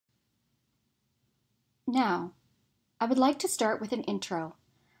Now, I would like to start with an intro,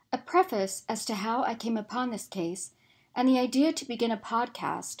 a preface as to how I came upon this case, and the idea to begin a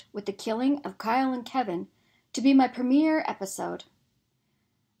podcast with the killing of Cyle and Kevin to be my premiere episode.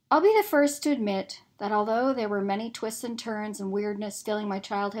 I'll be the first to admit that although there were many twists and turns and weirdness filling my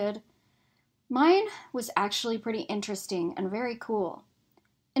childhood, mine was actually pretty interesting and very cool.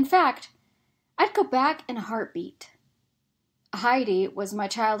 In fact, I'd go back in a heartbeat. Heidi was my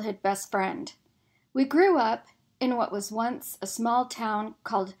childhood best friend. We grew up in what was once a small town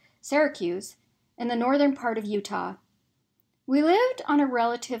called Syracuse in the northern part of Utah. We lived on a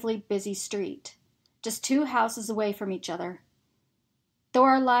relatively busy street, just 2 houses away from each other. Though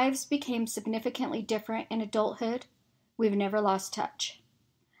our lives became significantly different in adulthood, we've never lost touch.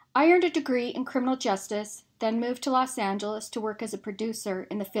 I earned a degree in criminal justice, then moved to Los Angeles to work as a producer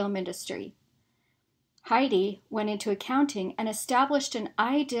in the film industry. Heidi went into accounting and established an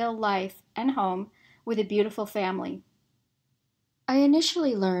ideal life and home with a beautiful family. I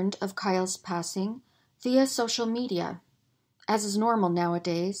initially learned of Cyle's passing via social media, as is normal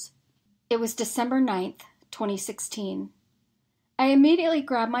nowadays. It was December 9th, 2016. I immediately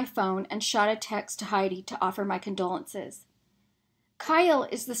grabbed my phone and shot a text to Heidi to offer my condolences. Cyle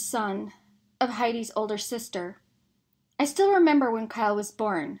is the son of Heidi's older sister. I still remember when Cyle was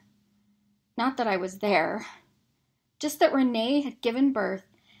born. Not that I was there, just that Renee had given birth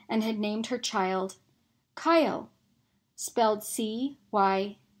and had named her child Cyle, spelled Cyle.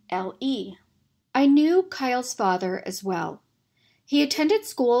 I knew Cyle's father as well. He attended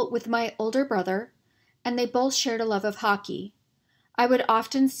school with my older brother, and they both shared a love of hockey. I would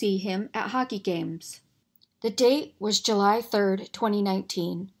often see him at hockey games. The date was July 3rd,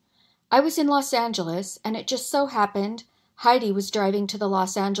 2019. I was in Los Angeles, and it just so happened Heidi was driving to the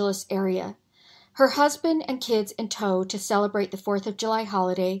Los Angeles area, her husband and kids in tow to celebrate the 4th of July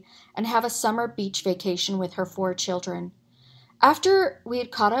holiday and have a summer beach vacation with her 4 children. After we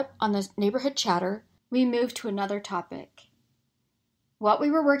had caught up on the neighborhood chatter, we moved to another topic. What we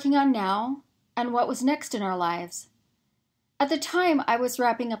were working on now, and what was next in our lives. At the time, I was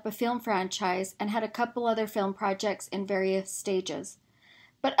wrapping up a film franchise and had a couple other film projects in various stages.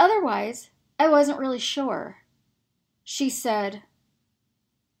 But otherwise, I wasn't really sure. She said,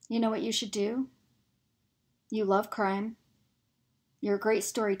 "You know what you should do? You love crime. You're a great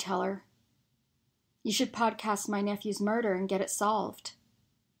storyteller. You should podcast my nephew's murder and get it solved."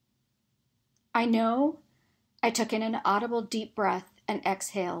 I know. I took in an audible deep breath and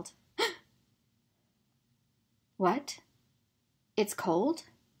exhaled. "What? It's cold?"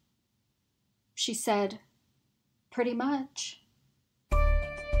 She said, "Pretty much."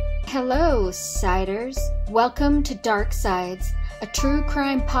 Hello, Ciders. Welcome to Dark Cides, a true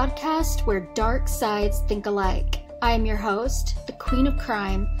crime podcast where dark sides think alike. I am your host, the Queen of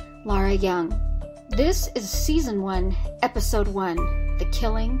Crime, Lara Young. This is Season 1, Episode 1, The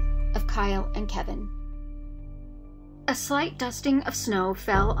Killing of Cyle and Kevin. A slight dusting of snow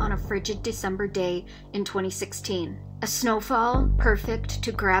fell on a frigid December day in 2016. A snowfall perfect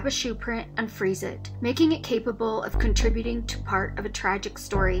to grab a shoe print and freeze it, making it capable of contributing to part of a tragic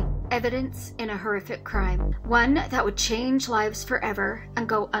story, evidence in a horrific crime, one that would change lives forever and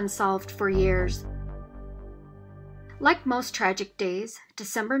go unsolved for years. Like most tragic days,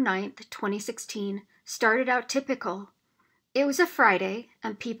 December 9th, 2016 started out typical. It was a Friday,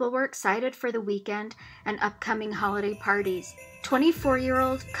 and people were excited for the weekend and upcoming holiday parties.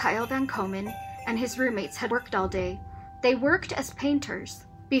 24-year-old Cyle VanKomen and his roommates had worked all day. They worked as painters.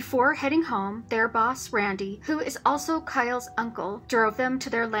 Before heading home, their boss, Randy, who is also Cyle's uncle, drove them to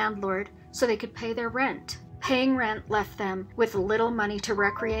their landlord so they could pay their rent. Paying rent left them with little money to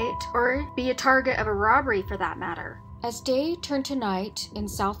recreate or be a target of a robbery for that matter. As day turned to night in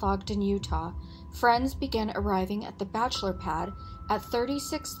South Ogden, Utah, friends began arriving at the bachelor pad at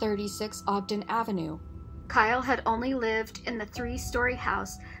 3636 Ogden Avenue. Cyle had only lived in the 3-story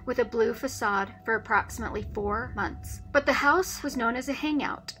house with a blue facade for approximately 4 months. But the house was known as a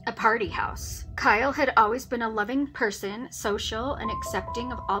hangout, a party house. Cyle had always been a loving person, social and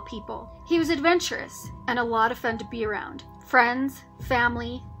accepting of all people. He was adventurous and a lot of fun to be around. Friends,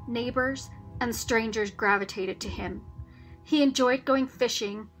 family, neighbors, and strangers gravitated to him. He enjoyed going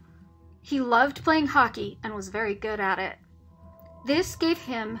fishing. He loved playing hockey and was very good at it. This gave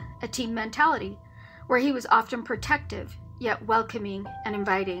him a team mentality, where he was often protective, yet welcoming and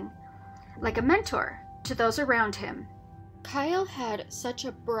inviting, like a mentor to those around him. Cyle had such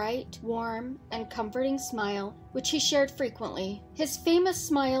a bright, warm, and comforting smile, which he shared frequently. His famous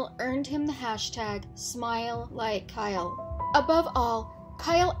smile earned him the hashtag #SmileLikeCyle. Above all,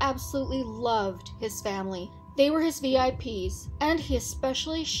 Cyle absolutely loved his family. They were his VIPs, and he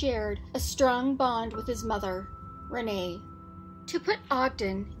especially shared a strong bond with his mother, Renee. To put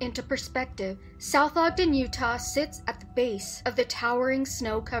Ogden into perspective, South Ogden, Utah sits at the base of the towering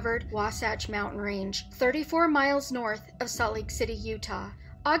snow-covered Wasatch Mountain Range, 34 miles north of Salt Lake City, Utah.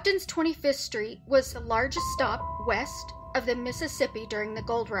 Ogden's 25th Street was the largest stop west of the Mississippi during the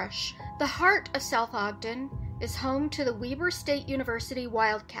Gold Rush. The heart of South Ogden is home to the Weber State University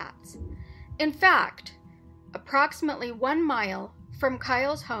Wildcats. In fact, approximately 1 mile from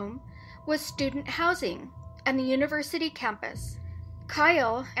Cyle's home was student housing and the university campus.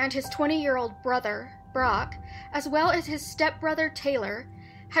 Cyle and his 20-year-old brother, Brock, as well as his stepbrother Taylor,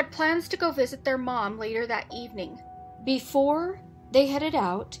 had plans to go visit their mom later that evening. Before they headed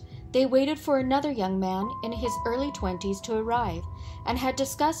out, they waited for another young man in his early 20s to arrive and had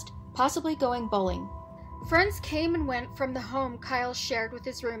discussed possibly going bowling. Friends came and went from the home Cyle shared with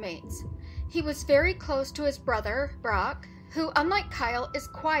his roommates. He was very close to his brother, Brock, who, unlike Cyle, is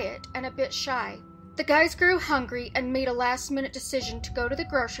quiet and a bit shy. The guys grew hungry and made a last-minute decision to go to the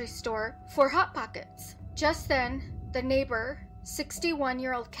grocery store for Hot Pockets. Just then, the neighbor,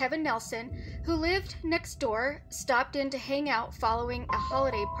 61-year-old Kevin Nelson, who lived next door, stopped in to hang out following a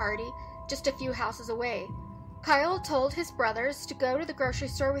holiday party just a few houses away. Cyle told his brothers to go to the grocery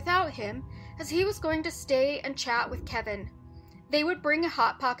store without him, as he was going to stay and chat with Kevin. They would bring a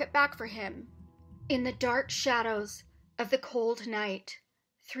Hot Pocket back for him. In the dark shadows of the cold night,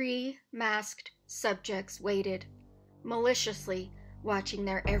 3 masked subjects waited, maliciously watching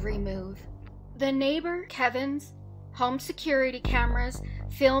their every move. The neighbor, Kevin's, home security cameras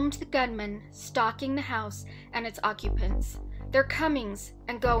filmed the gunmen stalking the house and its occupants, their comings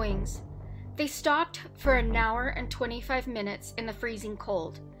and goings. They stalked for an hour and 25 minutes in the freezing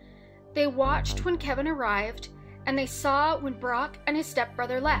cold. They watched when Kevin arrived, and they saw when Brock and his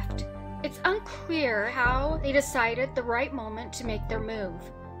stepbrother left. It's unclear how they decided the right moment to make their move.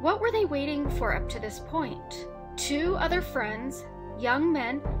 What were they waiting for up to this point? 2 other friends, young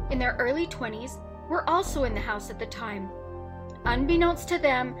men in their early 20s, were also in the house at the time. Unbeknownst to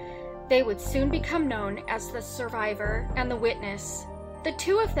them, they would soon become known as the survivor and the witness. The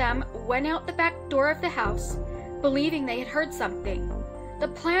 2 of them went out the back door of the house, believing they had heard something. The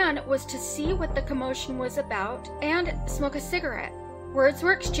plan was to see what the commotion was about and smoke a cigarette. Words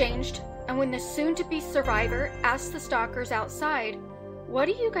were exchanged, and when the soon-to-be survivor asked the stalkers outside, "What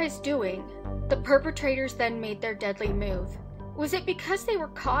are you guys doing?" the perpetrators then made their deadly move. Was it because they were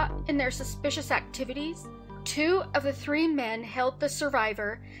caught in their suspicious activities? 2 of the 3 men held the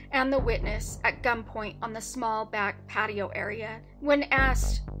survivor and the witness at gunpoint on the small back patio area. When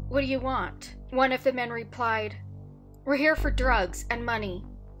asked, "What do you want?" one of the men replied, "We're here for drugs and money."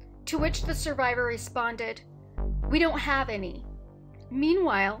 To which the survivor responded, "We don't have any."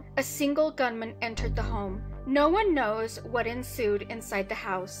 Meanwhile, a single gunman entered the home. No one knows what ensued inside the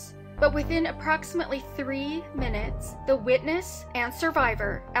house, but within approximately 3 minutes, the witness and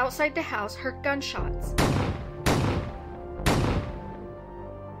survivor outside the house heard gunshots.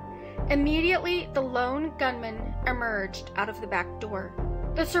 Immediately, the lone gunman emerged out of the back door.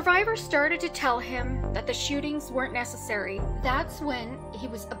 The survivor started to tell him that the shootings weren't necessary. That's when he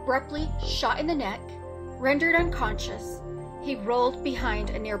was abruptly shot in the neck, rendered unconscious. He rolled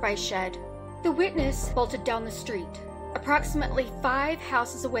behind a nearby shed. The witness bolted down the street, approximately 5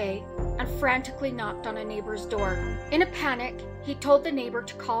 houses away, and frantically knocked on a neighbor's door. In a panic, he told the neighbor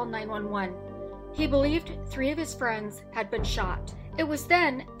to call 911. He believed 3 of his friends had been shot. It was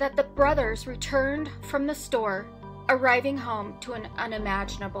then that the brothers returned from the store, arriving home to an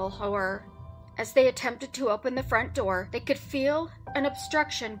unimaginable horror. As they attempted to open the front door, they could feel an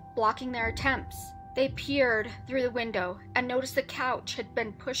obstruction blocking their attempts. They peered through the window and noticed the couch had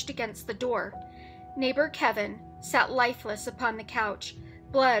been pushed against the door. Neighbor Kevin sat lifeless upon the couch,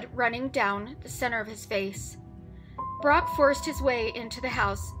 blood running down the center of his face. Brock forced his way into the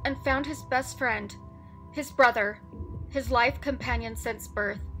house and found his best friend, his brother, his life companion since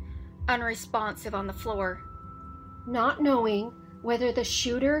birth, unresponsive on the floor. Not knowing whether the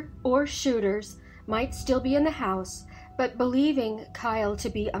shooter or shooters might still be in the house, but believing Cyle to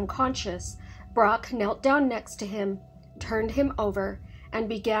be unconscious, Brock knelt down next to him, turned him over, and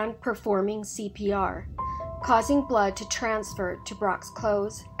began performing CPR, causing blood to transfer to Brock's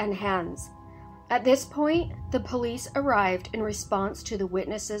clothes and hands. At this point, the police arrived in response to the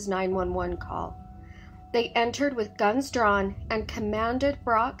witness's 911 call. They entered with guns drawn and commanded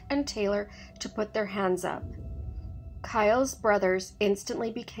Brock and Taylor to put their hands up. Cyle's brothers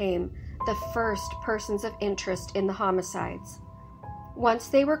instantly became the first persons of interest in the homicides. Once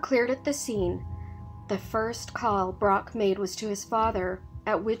they were cleared at the scene, the first call Brock made was to his father,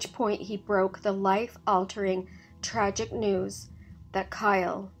 at which point he broke the life-altering, tragic news that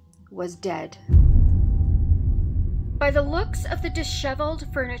Cyle was dead. By the looks of the disheveled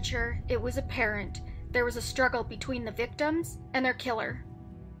furniture, it was apparent there was a struggle between the victims and their killer.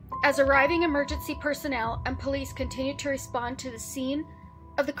 As arriving emergency personnel and police continued to respond to the scene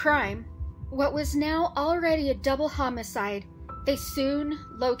of the crime, what was now already a double homicide, they soon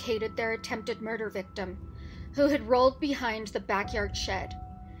located their attempted murder victim, who had rolled behind the backyard shed.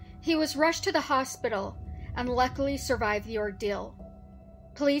 He was rushed to the hospital and luckily survived the ordeal.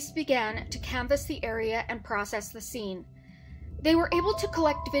 Police began to canvass the area and process the scene. They were able to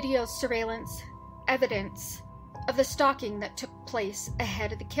collect video surveillance evidence of the stalking that took place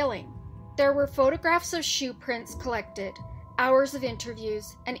ahead of the killing. There were photographs of shoe prints collected, hours of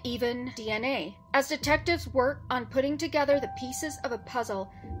interviews, and even DNA. As detectives worked on putting together the pieces of a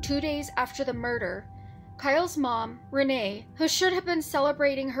puzzle 2 days after the murder, Kyle's mom, Renee, who should have been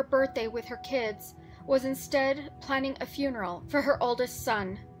celebrating her birthday with her kids, was instead planning a funeral for her oldest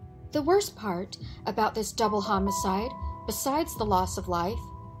son. The worst part about this double homicide, besides the loss of life,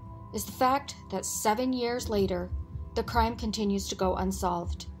 is the fact that 7 years later, the crime continues to go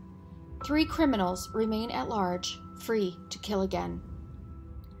unsolved. 3 criminals remain at large, free to kill again.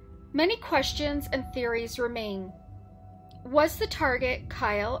 Many questions and theories remain. Was the target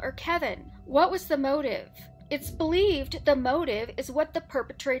Cyle or Kevin? What was the motive? It's believed the motive is what the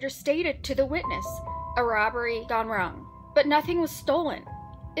perpetrator stated to the witness, a robbery gone wrong. But nothing was stolen.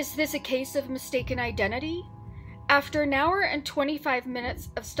 Is this a case of mistaken identity? After an hour and 25 minutes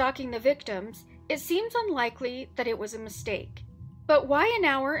of stalking the victims, it seems unlikely that it was a mistake. But why an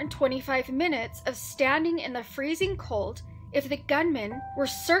hour and 25 minutes of standing in the freezing cold if the gunmen were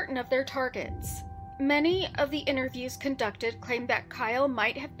certain of their targets? Many of the interviews conducted claimed that Cyle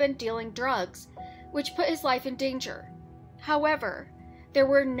might have been dealing drugs, which put his life in danger. However, there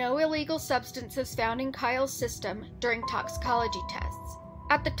were no illegal substances found in Kyle's system during toxicology tests.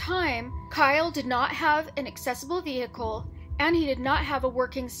 At the time, Cyle did not have an accessible vehicle, and he did not have a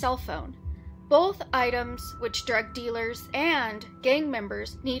working cell phone, both items which drug dealers and gang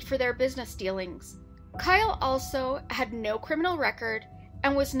members need for their business dealings. Cyle also had no criminal record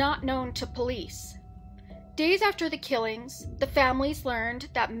and was not known to police. Days after the killings, the families learned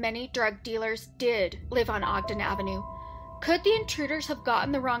that many drug dealers did live on Ogden Avenue. Could the intruders have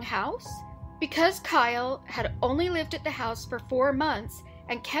gotten the wrong house? Because Cyle had only lived at the house for 4 months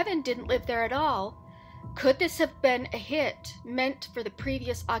and Kevin didn't live there at all, could this have been a hit meant for the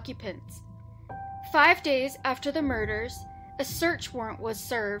previous occupants? 5 days after the murders, a search warrant was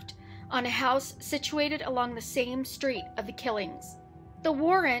served on a house situated along the same street of the killings. The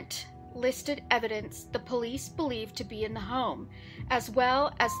warrant listed evidence the police believed to be in the home, as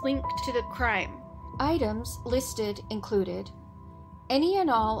well as linked to the crime. Items listed included any and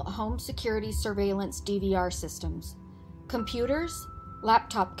all home security surveillance DVR systems, computers,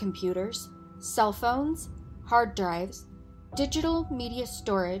 laptop computers, cell phones, hard drives, digital media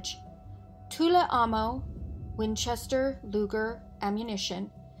storage, Cyle ammo, Winchester, Luger ammunition,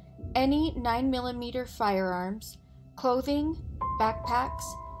 any 9mm firearms, clothing, backpacks,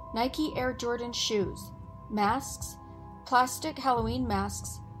 Nike Air Jordan shoes, masks, plastic Halloween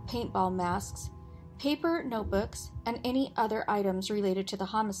masks, paintball masks, paper notebooks, and any other items related to the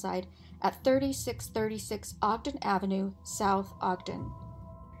homicide at 3636 Ogden Avenue, South Ogden.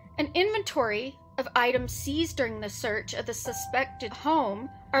 An inventory of items seized during the search of the suspected home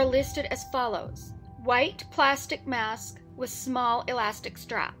are listed as follows: white plastic mask with small elastic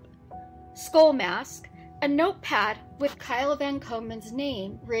strap, skull mask, a notepad with Cyle VanKomen's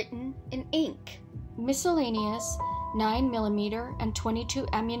name written in ink, miscellaneous 9mm and 22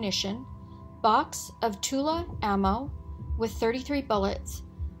 ammunition, box of Cyle ammo with 33 bullets,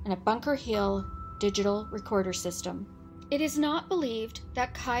 and a Bunker Hill digital recorder system. It is not believed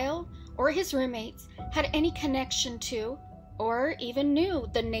that Cyle or his roommates had any connection to or even knew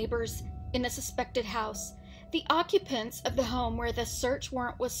the neighbors in the suspected house. The occupants of the home where the search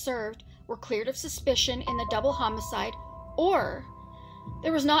warrant was served were cleared of suspicion in the double homicide, or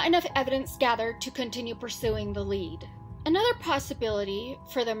there was not enough evidence gathered to continue pursuing the lead. Another possibility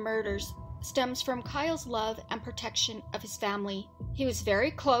for the murders stems from Kyle's love and protection of his family. He was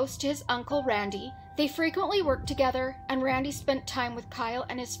very close to his uncle Randy. They frequently worked together, and Randy spent time with Cyle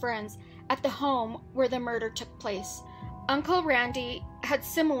and his friends at the home where the murder took place. Uncle Randy had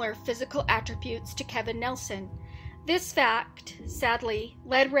similar physical attributes to Kevin Nelson. This fact, sadly,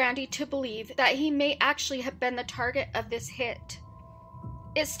 led Randy to believe that he may actually have been the target of this hit.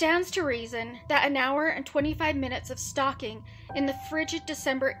 It stands to reason that an hour and 25 minutes of stalking in the frigid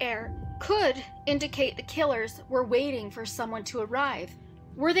December air could indicate the killers were waiting for someone to arrive.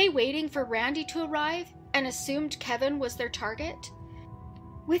 Were they waiting for Randy to arrive and assumed Kevin was their target?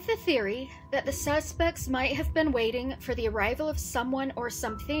 With the theory that the suspects might have been waiting for the arrival of someone or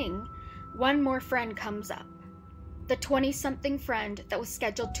something, one more friend comes up. The 20-something friend that was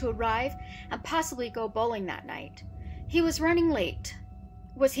scheduled to arrive and possibly go bowling that night. He was running late.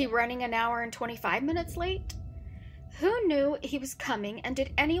 Was he running an hour and 25 minutes late? Who knew he was coming, and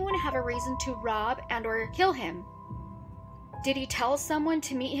did anyone have a reason to rob and or kill him? Did he tell someone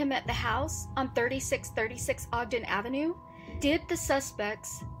to meet him at the house on 3636 Ogden Avenue? Did the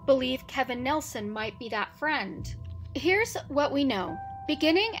suspects believe Kevin Nelson might be that friend? Here's what we know.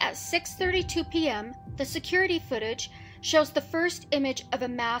 Beginning at 6:32 p.m., the security footage shows the first image of a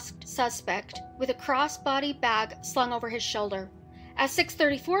masked suspect with a crossbody bag slung over his shoulder. At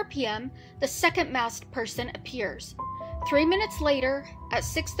 6:34 p.m., the second masked person appears. 3 minutes later, at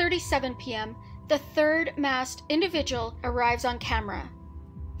 6:37 p.m., the third masked individual arrives on camera.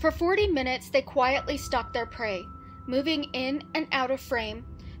 For 40 minutes, they quietly stalk their prey, moving in and out of frame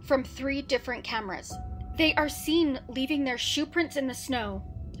from 3 different cameras. They are seen leaving their shoe prints in the snow.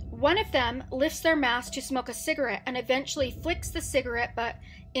 One of them lifts their mask to smoke a cigarette and eventually flicks the cigarette butt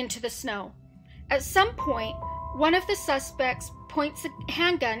into the snow. At some point, one of the suspects points a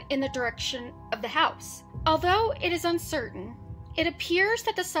handgun in the direction of the house. Although it is uncertain, it appears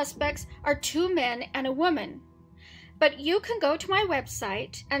that the suspects are 2 men and a woman. But you can go to my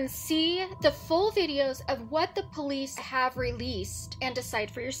website and see the full videos of what the police have released and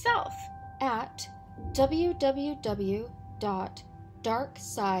decide for yourself at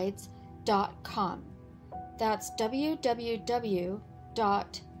www.darksides.com. That's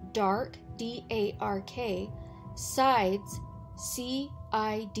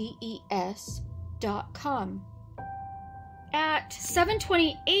www.darksides.com. At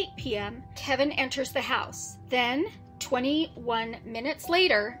 7:28 p.m., Kevin enters the house. Then, 21 minutes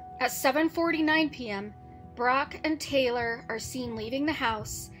later, at 7:49 p.m., Brock and Taylor are seen leaving the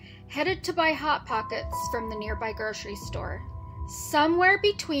house, headed to buy Hot Pockets from the nearby grocery store. Somewhere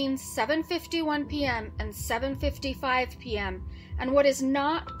between 7:51 p.m. and 7:55 p.m., and what is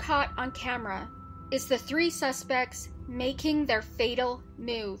not caught on camera, is the 3 suspects making their fatal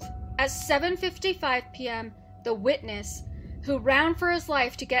move. At 7:55 p.m., the witness, who ran for his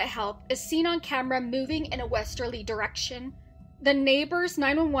life to get help, is seen on camera moving in a westerly direction. The neighbor's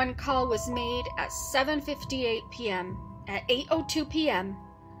 911 call was made at 7:58 p.m. At 8:02 p.m.,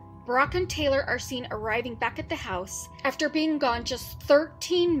 Brock and Taylor are seen arriving back at the house after being gone just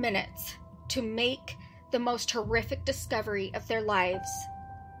 13 minutes to make the most horrific discovery of their lives.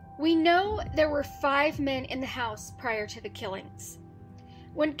 We know there were 5 men in the house prior to the killings.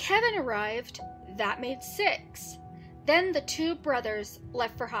 When Kevin arrived, that made 6. Then the 2 brothers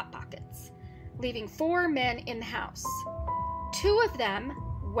left for Hot Pockets, leaving 4 men in the house. 2 of them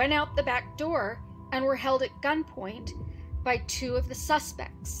went out the back door and were held at gunpoint by 2 of the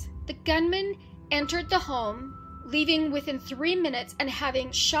suspects. The gunman entered the home, leaving within 3 minutes and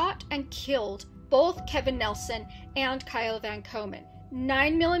having shot and killed both Kevin Nelson and Cyle VanKomen.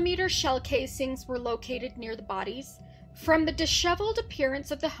 9mm shell casings were located near the bodies. From the disheveled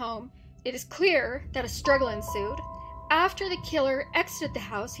appearance of the home, it is clear that a struggle ensued. After the killer exited the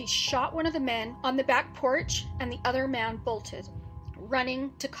house, he shot one of the men on the back porch and the other man bolted,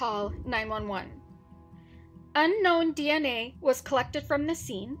 running to call 911. Unknown DNA was collected from the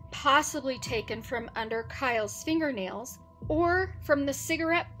scene, possibly taken from under Kyle's fingernails or from the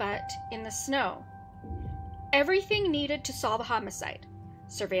cigarette butt in the snow. Everything needed to solve a homicide: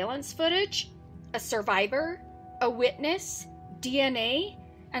 surveillance footage, a survivor, a witness, DNA,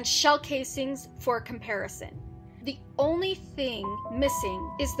 and shell casings for comparison. The only thing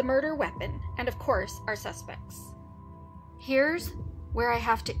missing is the murder weapon and, of course, our suspects. Here's where I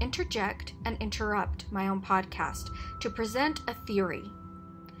have to interject and interrupt my own podcast to present a theory.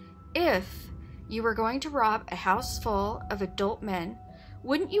 If you were going to rob a house full of adult men,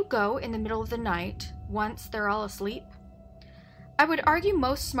 wouldn't you go in the middle of the night once they're all asleep? I would argue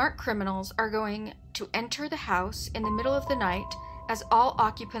most smart criminals are going to enter the house in the middle of the night as all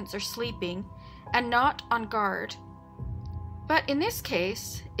occupants are sleeping and not on guard. But in this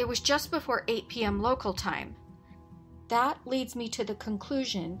case, it was just before 8 p.m. local time. That leads me to the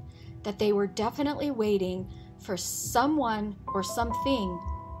conclusion that they were definitely waiting for someone or something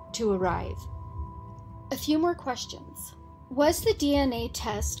to arrive. A few more questions. Was the DNA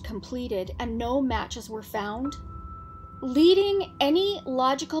test completed and no matches were found? Leading any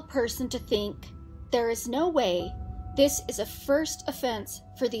logical person to think there is no way this is a first offense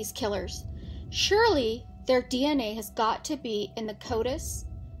for these killers. Surely their DNA has got to be in the CODIS,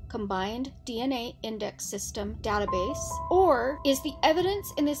 combined DNA index system database? Or is the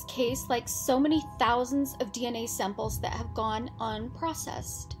evidence in this case like so many thousands of DNA samples that have gone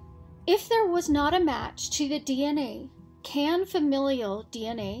unprocessed? If there was not a match to the DNA, can familial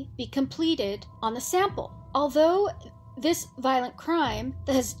DNA be completed on the sample? Although this violent crime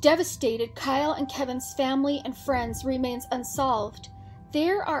that has devastated Cyle and Kevin's family and friends remains unsolved,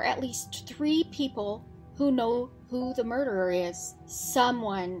 there are at least 3 people who know who the murderer is.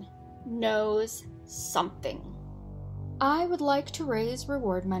 Someone knows something. I would like to raise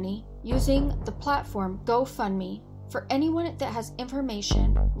reward money using the platform GoFundMe for anyone that has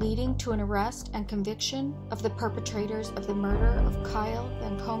information leading to an arrest and conviction of the perpetrators of the murder of Cyle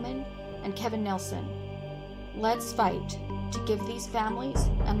VanKomen and Kevin Nelson. Let's fight to give these families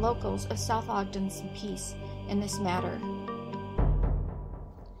and locals of South Ogden some peace in this matter.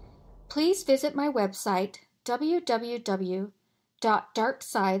 Please visit my website,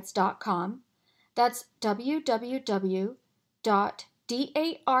 www.darksides.com. That's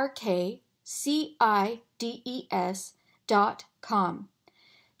www.darksides.com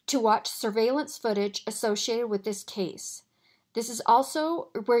to watch surveillance footage associated with this case. This is also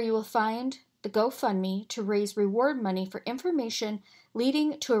where you will find the GoFundMe to raise reward money for information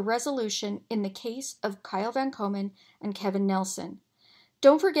leading to a resolution in the case of Cyle VanKomen and Kevin Nelson.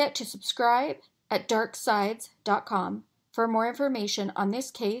 Don't forget to subscribe at darksides.com for more information on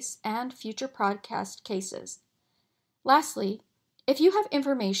this case and future podcast cases. Lastly, if you have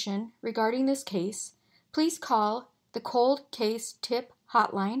information regarding this case, please call the Cold Case Tip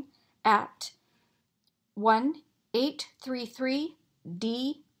Hotline at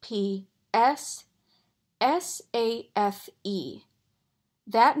 1-833-DPS-SAFE.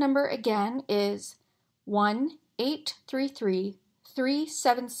 That number again is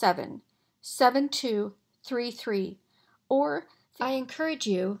 1-833-377-7233, or I encourage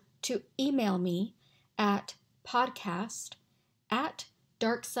you to email me at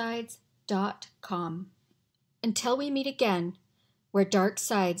podcast@darksides.com. Until we meet again, where dark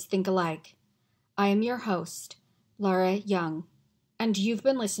sides think alike, I am your host, Laura Young, and you've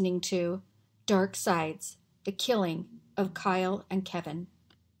been listening to Dark Sides, the killing of Cyle and Kevin.